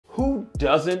Who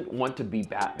doesn't want to be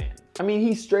Batman? I mean,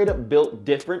 he's straight up built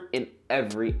different in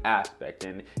every aspect,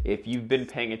 and if you've been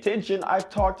paying attention, I've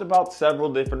talked about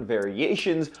several different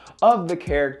variations of the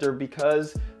character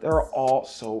because they're all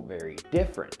so very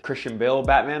different. Christian Bale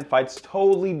Batman fights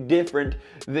totally different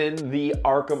than the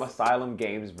Arkham Asylum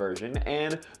games version,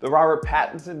 and the Robert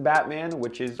Pattinson Batman,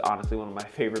 which is honestly one of my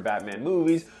favorite Batman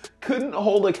movies, couldn't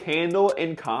hold a candle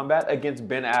in combat against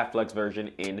Ben Affleck's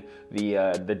version in the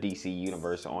DC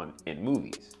universe in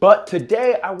movies. But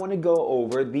today I want to go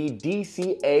over the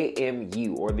DCAMU,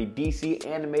 or the DC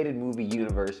Animated Movie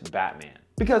Universe Batman.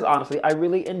 Because honestly, I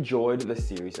really enjoyed the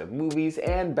series of movies,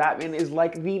 and Batman is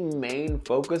like the main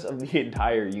focus of the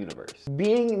entire universe.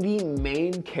 Being the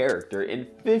main character in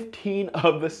 15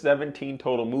 of the 17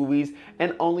 total movies,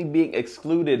 and only being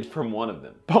excluded from one of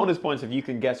them. Bonus points if you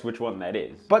can guess which one that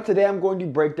is. But today I'm going to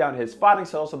break down his fighting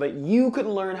style so that you can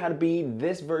learn how to be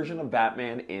this version of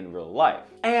Batman in real life.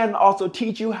 And also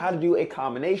teach you how to do a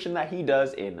combination that he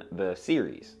does in the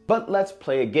series. But let's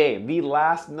play a game. The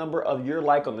last number of your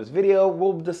like on this video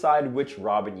will decide which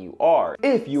Robin you are.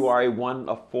 If you are a 1,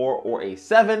 a 4, or a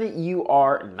 7, you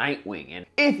are Nightwing. And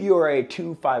if you are a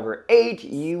 2, 5, or 8,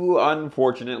 you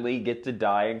unfortunately get to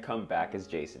die and come back as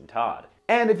Jason Todd.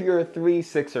 And if you're a 3,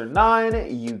 6, or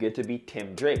 9, you get to be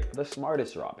Tim Drake, the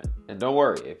smartest Robin. And don't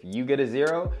worry, if you get a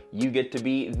 0, you get to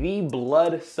be the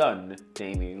Blood Son,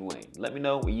 Damian Wayne. Let me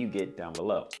know what you get down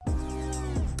below.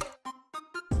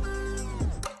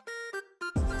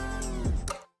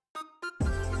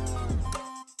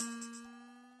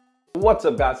 What's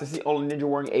up guys, it's the only ninja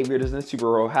wearing aviators and a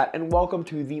superhero hat, and welcome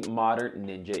to the Modern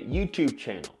Ninja YouTube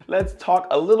channel. Let's talk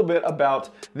a little bit about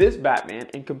this Batman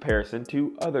in comparison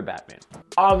to other Batman.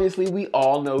 Obviously, we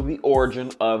all know the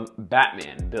origin of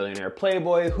Batman, billionaire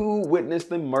playboy who witnessed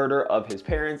the murder of his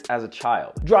parents as a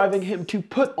child, driving him to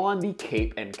put on the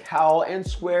cape and cowl and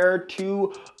swear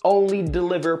to only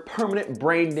deliver permanent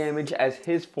brain damage as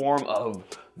his form of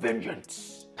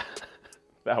vengeance.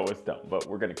 That was dumb, but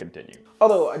we're gonna continue.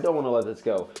 Although I don't want to let this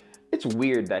go. It's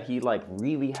weird that he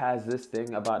really has this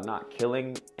thing about not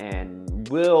killing and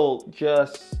will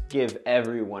just give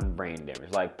everyone brain damage.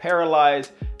 Like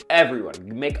paralyze everyone,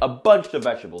 make a bunch of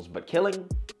vegetables, but killing,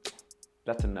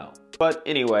 that's a no. But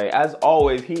anyway, as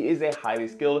always, he is a highly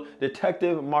skilled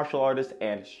detective, martial artist,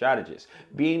 and strategist,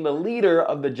 being the leader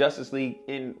of the Justice League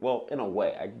in a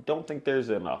way. I don't think there's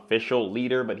an official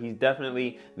leader, but he's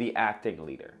definitely the acting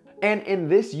leader. And in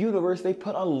this universe, they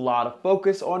put a lot of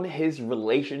focus on his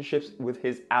relationships with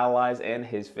his allies and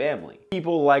his family.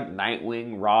 People like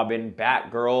Nightwing, Robin,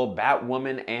 Batgirl,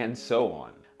 Batwoman, and so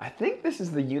on. I think this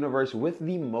is the universe with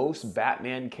the most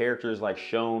Batman characters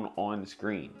shown on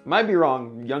screen. Might be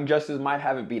wrong, Young Justice might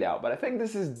have it beat out, but I think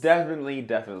this is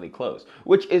definitely close,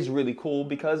 which is really cool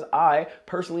because I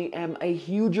personally am a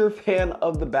huger fan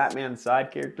of the Batman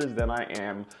side characters than I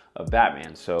am of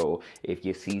Batman. So if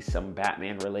you see some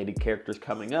Batman related characters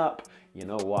coming up, you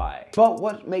know why. But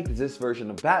what makes this version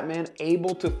of Batman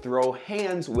able to throw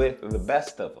hands with the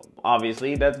best of them?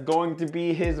 Obviously, that's going to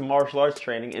be his martial arts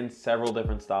training in several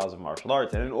different styles of martial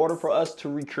arts. And in order for us to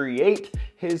recreate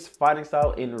his fighting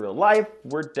style in real life,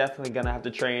 we're definitely gonna have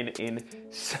to train in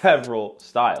several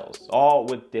styles, all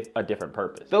with a different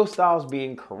purpose. Those styles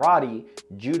being karate,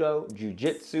 judo,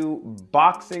 jiu-jitsu,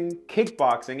 boxing,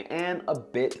 kickboxing, and a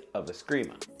bit of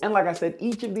eskrima. And like I said,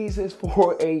 each of these is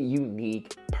for a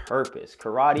unique purpose.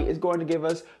 Karate is going to give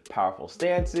us powerful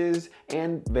stances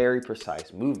and very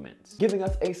precise movements, giving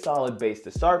us a solid base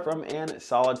to start from and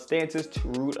solid stances to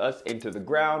root us into the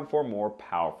ground for more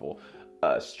powerful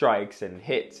strikes and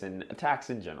hits and attacks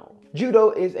in general.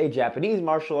 Judo is a Japanese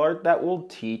martial art that will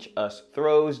teach us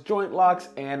throws, joint locks,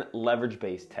 and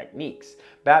leverage-based techniques.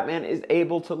 Batman is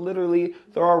able to literally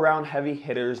throw around heavy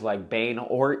hitters like Bane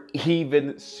or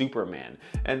even Superman.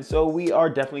 And so we are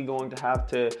definitely going to have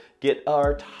to get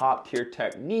our top tier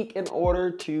technique in order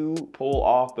to pull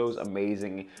off those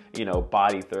amazing,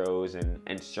 body throws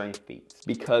and strength feats.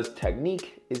 Because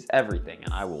technique is everything,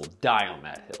 and I will die on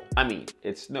that hill. I mean,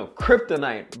 it's no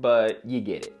kryptonite, but you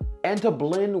get it. And to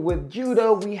blend with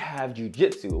judo, we have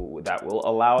jiu-jitsu that will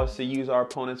allow us to use our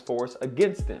opponent's force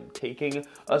against them, taking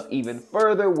us even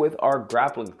further with our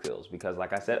grappling skills. Because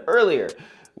like I said earlier,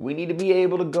 we need to be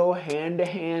able to go hand to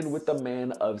hand with the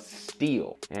man of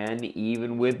steel. And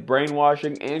even with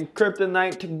brainwashing and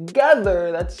kryptonite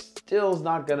together, that still is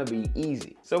not gonna be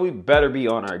easy. So we better be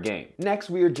on our game. Next,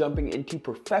 we are jumping into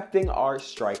perfecting our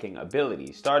striking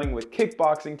abilities, starting with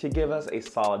kickboxing to give us a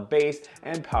solid base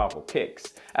and powerful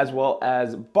kicks, as as well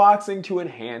as boxing to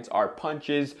enhance our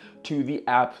punches to the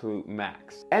absolute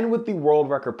max. And with the world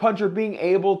record puncher being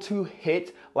able to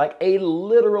hit like a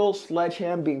literal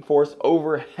sledgehammer being forced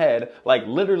overhead, like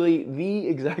literally the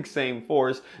exact same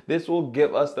force, this will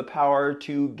give us the power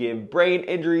to give brain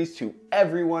injuries to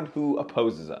everyone who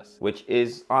opposes us, which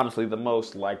is honestly the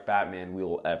most like Batman we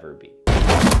will ever be.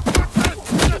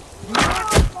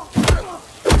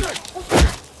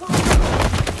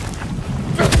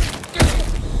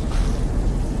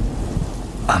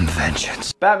 I'm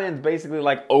vengeance. Batman's basically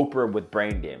like Oprah with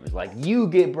brain damage. Like, you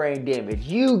get brain damage,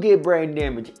 you get brain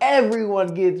damage,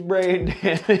 everyone gets brain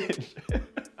damage.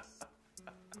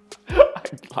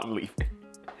 I'm leaving.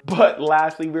 But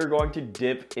lastly, we're going to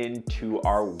dip into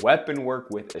our weapon work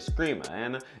with Eskrima,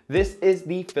 and this is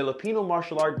the Filipino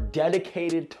martial art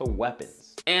dedicated to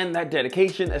weapons. And that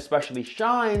dedication especially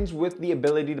shines with the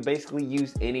ability to basically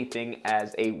use anything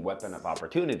as a weapon of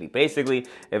opportunity. Basically,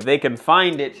 if they can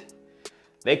find it,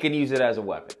 they can use it as a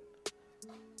weapon.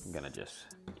 I'm gonna just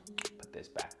put this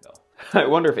back though. I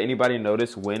wonder if anybody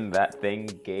noticed when that thing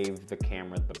gave the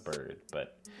camera the bird,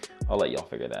 but I'll let y'all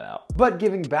figure that out. But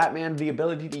giving Batman the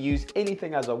ability to use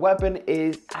anything as a weapon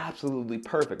is absolutely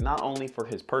perfect, not only for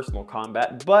his personal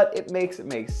combat, but it makes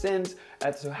sense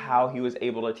as to how he was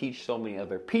able to teach so many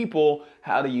other people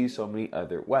how to use so many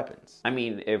other weapons. I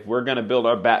mean, if we're gonna build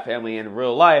our Bat family in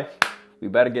real life, we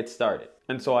better get started.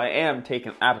 And so I am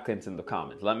taking applicants in the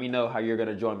comments. Let me know how you're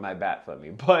gonna join my Bat family.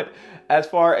 But as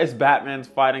far as Batman's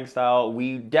fighting style,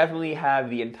 we definitely have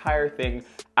the entire thing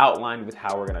outlined with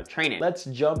how we're gonna train it. Let's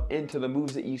jump into the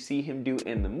moves that you see him do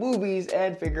in the movies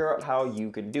and figure out how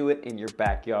you can do it in your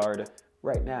backyard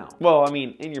right now. Well, I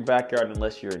mean, in your backyard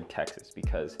unless you're in Texas,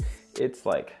 because it's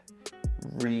like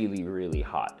really, really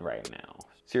hot right now.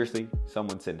 Seriously,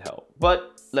 someone send help.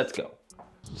 But let's go.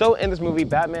 So in this movie,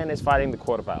 Batman is fighting the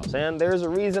Court of Owls, and there's a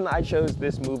reason I chose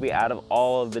this movie out of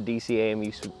all of the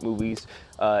DCAMU movies,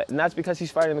 and that's because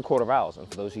he's fighting the Court of Owls. And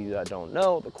for those of you that don't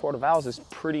know, the Court of Owls is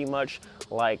pretty much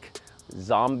like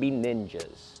zombie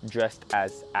ninjas dressed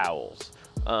as owls,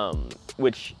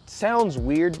 which sounds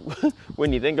weird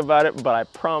when you think about it, but I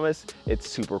promise it's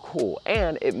super cool.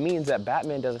 And it means that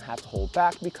Batman doesn't have to hold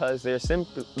back because they're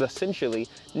essentially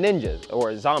ninjas,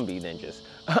 or zombie ninjas.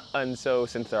 And so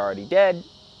since they're already dead,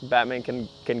 Batman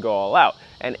can go all out.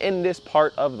 And in this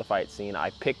part of the fight scene, I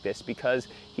picked this because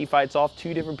he fights off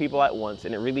two different people at once,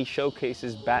 and it really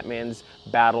showcases Batman's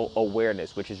battle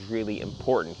awareness, which is really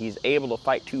important. He's able to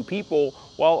fight two people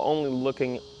while only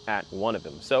looking at one of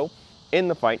them. So in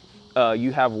the fight,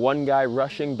 you have one guy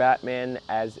rushing Batman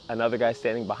as another guy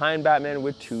standing behind Batman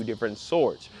with two different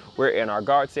swords. We're in our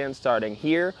guard stand starting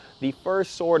here. The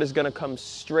first sword is gonna come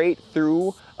straight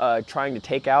through, trying to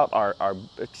take out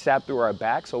stab through our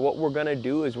back. So what we're gonna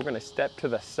do is we're gonna step to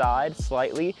the side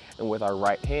slightly, and with our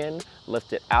right hand,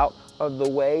 lift it out of the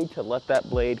way to let that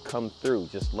blade come through,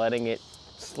 just letting it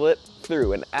slip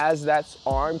through. And as that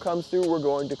arm comes through, we're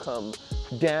going to come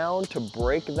down to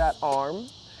break that arm.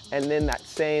 And then that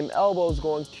same elbow is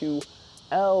going to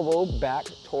elbow back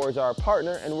towards our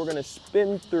partner, and we're gonna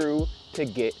spin through to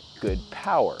get good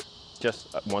power.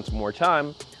 Just once more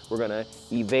time, we're gonna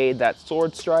evade that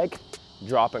sword strike,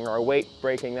 dropping our weight,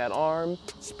 breaking that arm,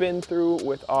 spin through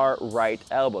with our right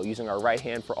elbow, using our right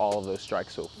hand for all of those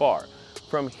strikes so far.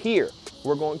 From here,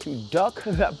 we're going to duck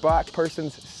that black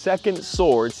person's second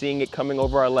sword, seeing it coming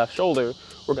over our left shoulder.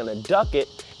 We're gonna duck it,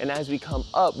 and as we come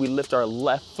up, we lift our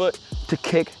left foot to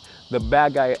kick the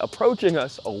bad guy approaching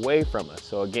us away from us.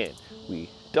 So again, we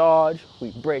dodge,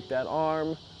 we break that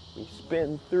arm, we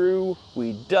spin through,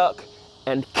 we duck,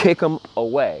 and kick him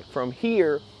away. From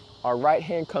here, our right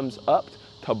hand comes up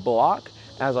to block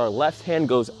as our left hand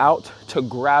goes out to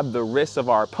grab the wrist of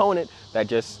our opponent that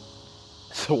just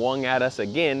swung at us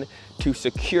again, to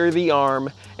secure the arm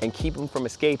and keep him from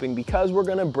escaping, because we're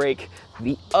gonna break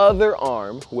the other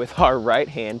arm with our right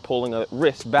hand, pulling a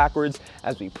wrist backwards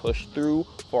as we push through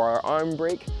for our arm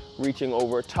break, reaching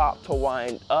over top to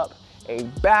wind up a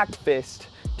back fist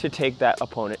to take that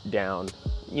opponent down,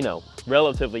 you know,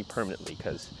 relatively permanently,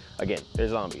 because again, they're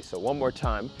zombies. So one more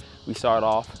time, we start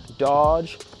off,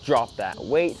 dodge, drop that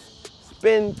weight,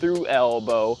 spin through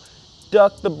elbow,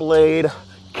 duck the blade,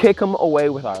 kick them away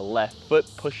with our left foot,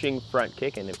 pushing front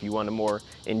kick. And if you want a more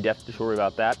in-depth tutorial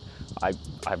about that,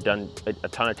 I've done a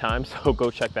ton of times, so go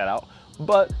check that out.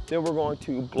 But then we're going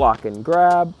to block and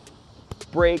grab,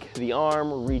 break the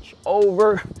arm, reach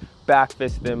over, back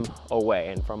fist them away.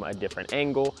 And from a different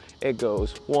angle, it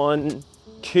goes 1,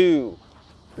 2,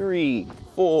 3,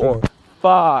 4,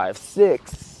 5,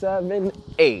 6, 7,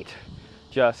 8.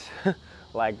 Just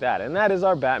like that. And that is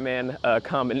our Batman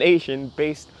combination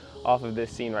based off of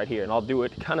this scene right here. And I'll do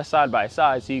it kind of side by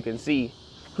side so you can see.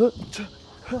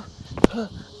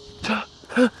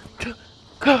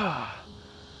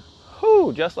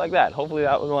 Whew, just like that. Hopefully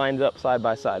that one lines up side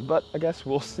by side, but I guess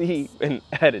we'll see in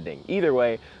editing. Either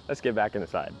way, let's get back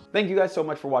inside. Thank you guys so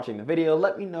much for watching the video.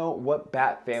 Let me know what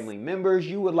Bat family members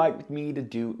you would like me to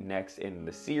do next in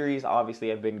the series.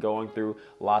 Obviously, I've been going through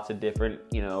lots of different,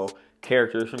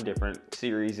 characters from different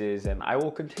series, and I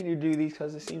will continue to do these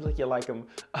because it seems like you like them.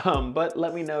 But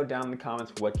let me know down in the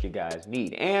comments what you guys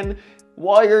need. And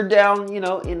while you're down,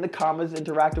 in the comments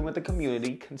interacting with the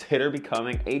community, consider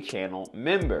becoming a channel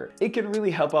member. It can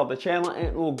really help out the channel, and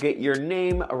it will get your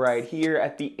name right here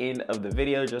at the end of the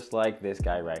video, just like this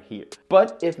guy right here.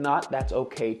 But if not, that's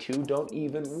okay too. Don't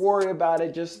even worry about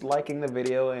it. Just liking the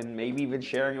video and maybe even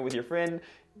sharing it with your friend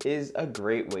is a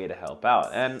great way to help out.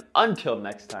 And until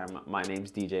next time, my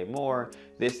name's DJ Moore.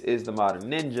 This is the Modern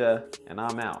Ninja, and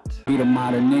I'm out. Be the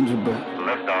Modern Ninja, but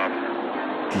Lift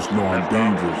off. just know I'm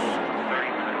dangerous.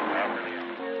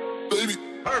 30 minutes. Baby.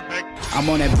 Perfect. I'm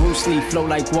on that Bruce Lee, flow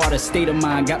like water, state of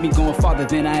mind. Got me going farther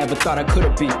than I ever thought I could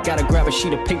have been. Gotta grab a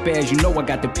sheet of paper as you know I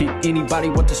got the pen. Anybody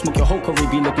want to smoke your whole career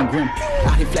be looking grim.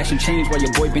 Out here flashing chains while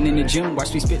your boy been in the gym.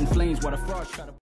 Watch me spitting flames while the frogs try to